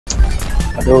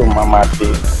Aduh, mati.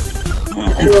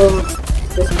 Aduh,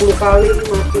 udah 10 kali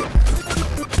mati.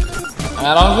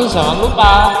 Rifleman jangan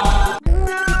lupa.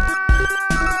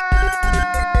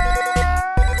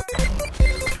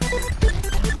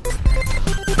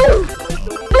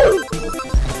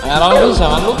 Rifleman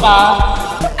jangan lupa.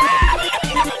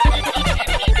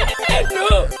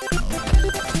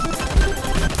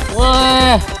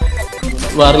 Wah,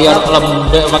 warrior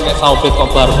lembek pakai saubek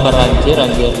kok barbar anjir.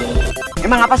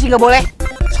 Emang apa sih nggak boleh?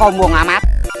 Sombong amat.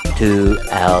 2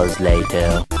 hours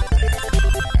later.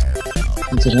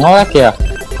 Anjir ngolek ya.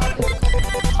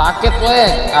 Sakit weh,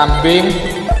 kambing.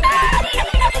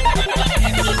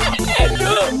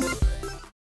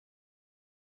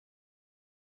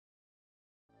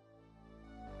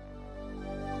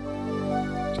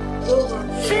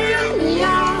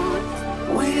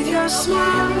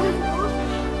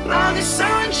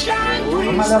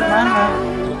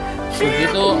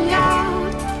 Begitu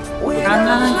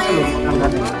kanan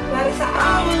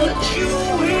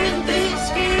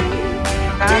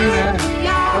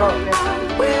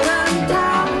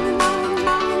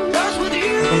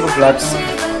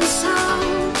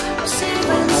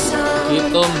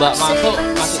gitu mbak masuk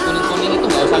masih kuning itu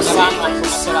nggak usah nyerang,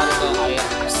 langsung aja lari ke air.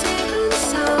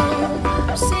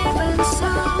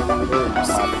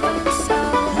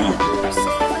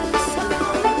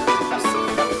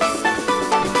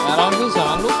 Rifleman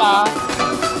jangan lupa.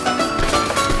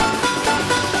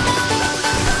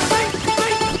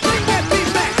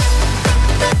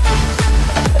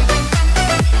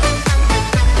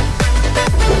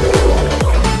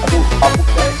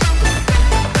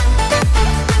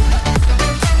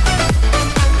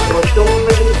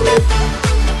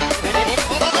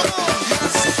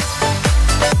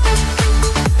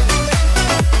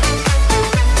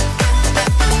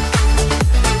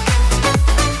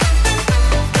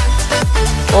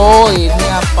 Oh ini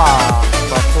apa?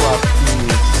 Fatwaji.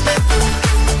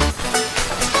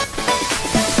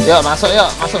 Yuk masuk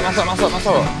yuk, masuk.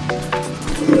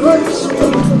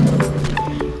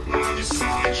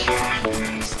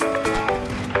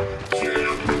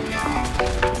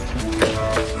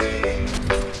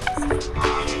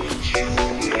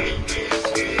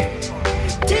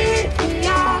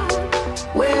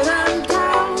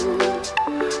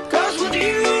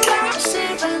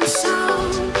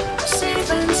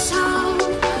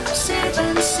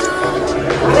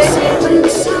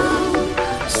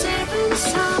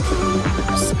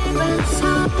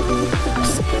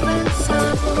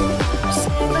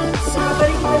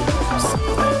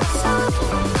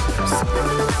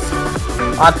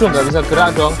 Aduh nggak bisa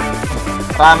gerak dong,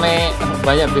 rame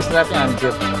banyak bistrapnya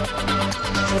anjir.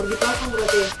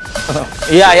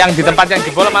 Iya yang di tempat yang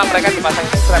jebol mah mereka dipasang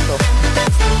strap tuh.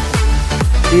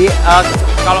 Di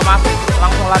kalau masuk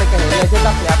langsung lari ke heli aja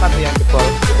tak kelihatan tuh yang jebol.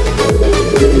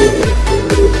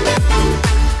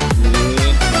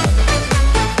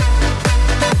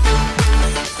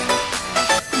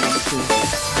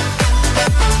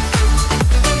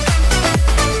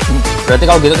 Berarti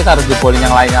kalau gitu kita harus jebolin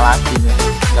yang lainnya lagi nih.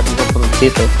 Nggak bisa terus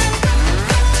itu.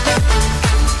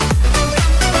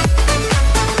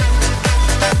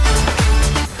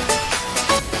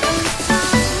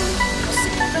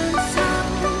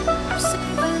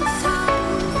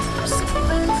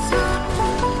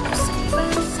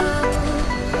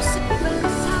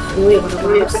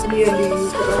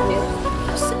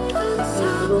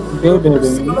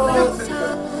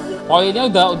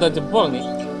 Poinnya udah jebol nih.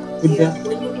 Udah.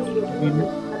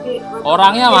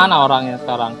 Orangnya mana orangnya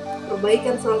sekarang?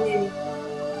 Perbaikan soalnya ini.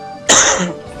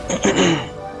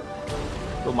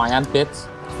 Lumayan bitch.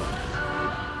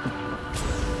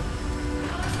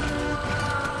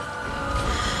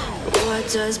 What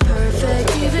does perfect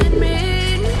even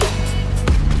mean?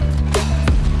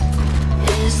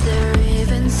 Is there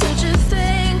even such a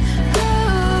thing?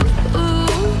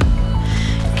 Ooh,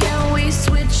 can we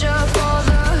switch up all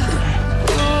the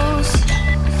rules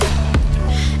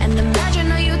and imagine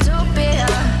a utopia?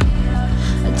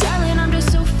 Darling, I'm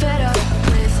just so fed up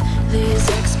with these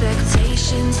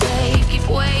expectations. They keep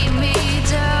weighing me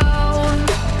down.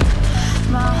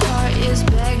 My heart is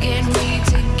begging me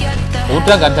to get the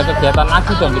Udah gak ada kegiatan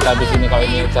lagi dong kita di sini kalau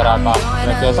ini udah rata.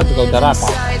 Leviosa juga udah rata.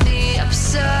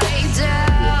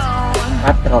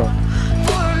 Astral.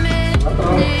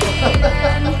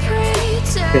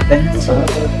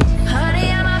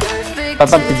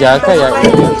 Tetap dijaga ya.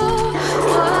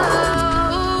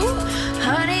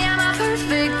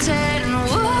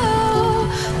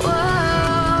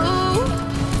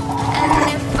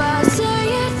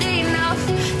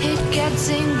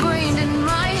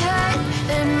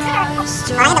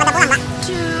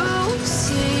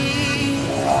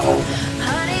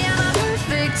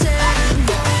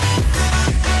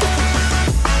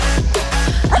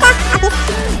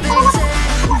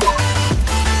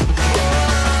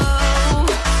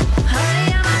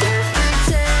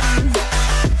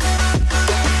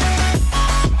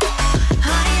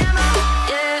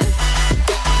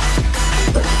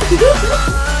 Yeah,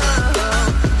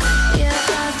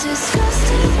 I've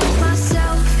discussed it with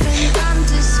myself, and I'm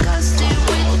disgusted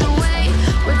with the way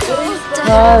we're both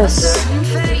dead. A certain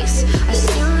face, I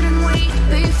stood and wait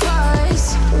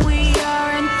because we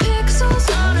aren't pixels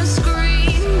on a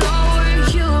screen. No, we're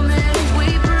human,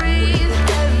 we breathe.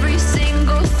 Every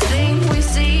single thing we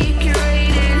see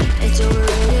curated, it's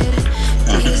overrated.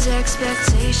 These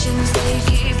expectations, they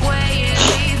keep weighing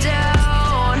me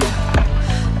down.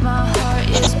 My heart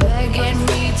is begging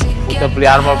me to Udah get beli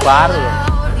armor baru loh.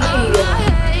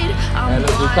 out. Lu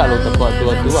juga lo tebak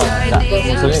dua-dua enggak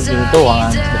musuhnya gini doang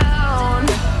aja.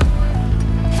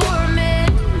 For a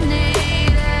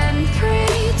minute and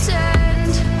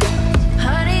pretend,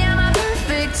 honey, I'm a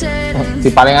perfect 10. Di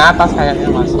paling atas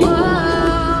kayaknya masih.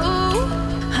 Whoa,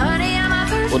 honey, I'm a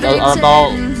perfect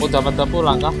Atau 10. udah pada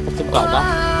pulang kah? Kecebak kah?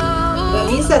 Nggak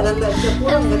bisa kan, nggak bisa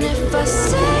pulang And kan. if I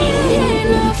say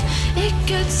enough, it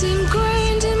gets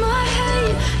ingrained in my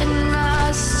head, and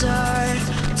I start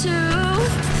to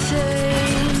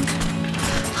think,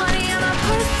 honey, I'm a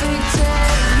perfect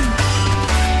 10.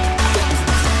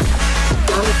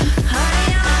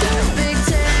 Honey, I'm a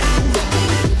perfect 10.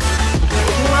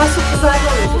 Ini masuk ke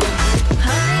sana loh.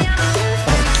 Honey, I'm a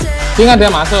perfect 10. Tinggal dia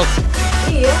masuk.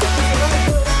 Iya.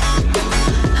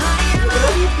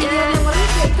 Berarti pilihannya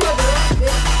mereka itu adalah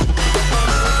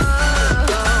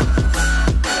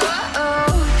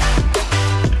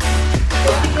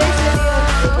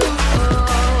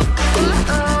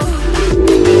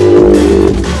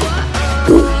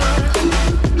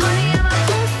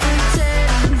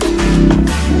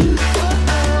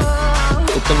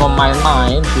Itu mau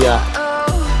main-main dia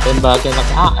tembakin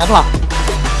pakai AR lah.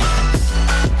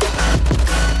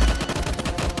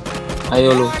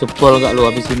 Ayo lu jebol gak lu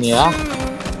habis ini ya.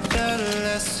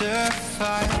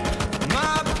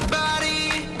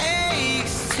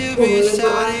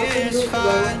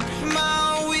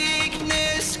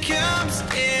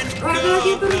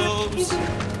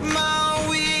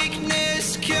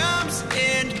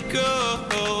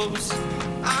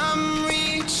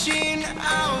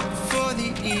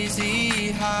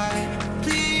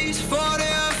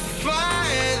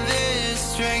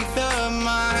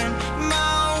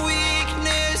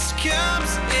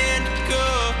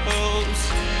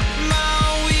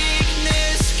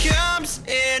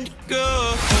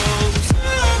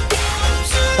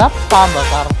 Siapa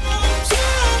bakar?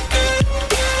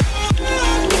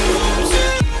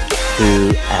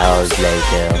 2 hours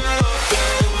later.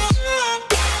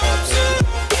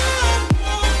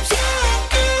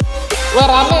 Wah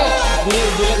rame di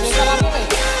Leviosa rame nih.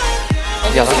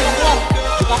 Ya kan?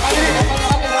 Di kapalnya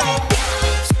rame.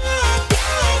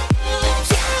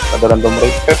 Ada random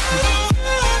respect.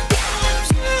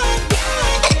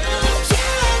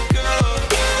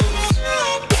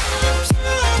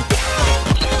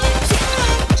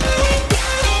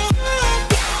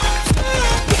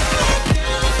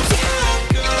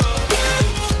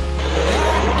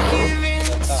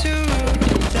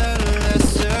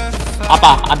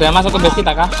 Apa? Ada yang masuk ke base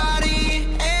kita kah?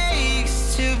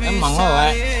 Emang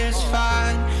ngelek.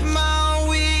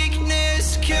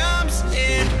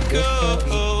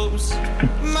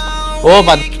 Oh,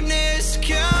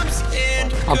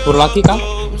 kabur lagi kah?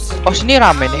 Oh, sini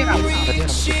rame nih. Tadi rame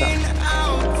kita.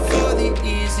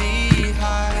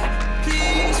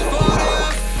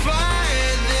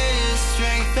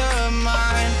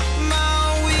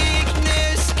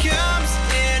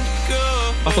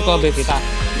 Masuk ke base kita.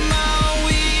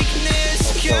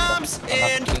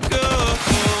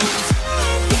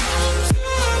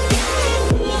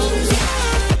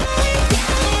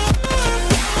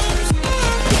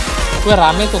 Gue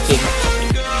rame tuh King.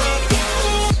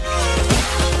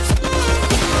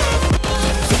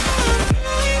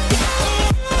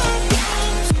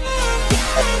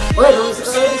 oh ya, dong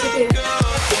sekali di situ ya.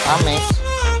 Rame.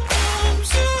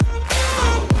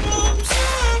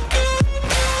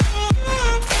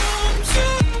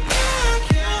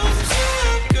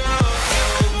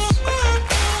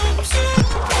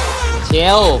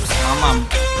 Ciao, mamam.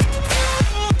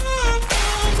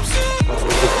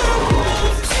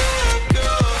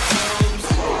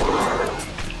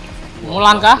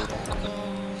 Mulan kah?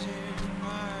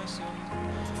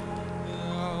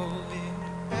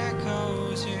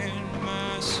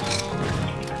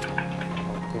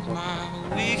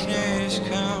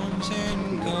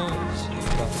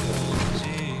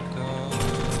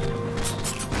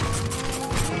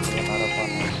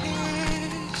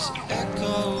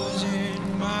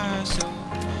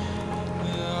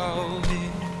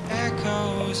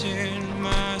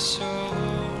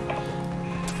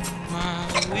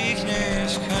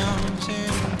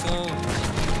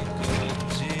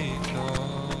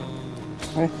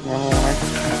 Sia-sia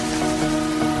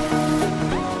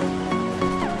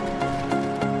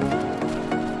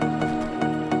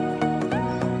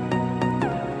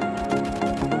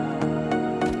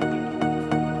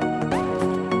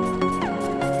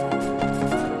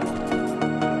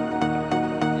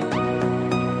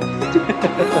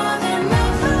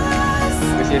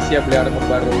beli armor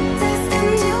baru.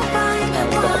 Nah,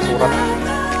 dapat surat.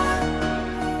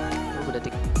 Berapa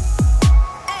detik?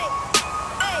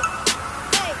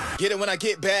 Get it when I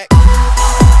get back.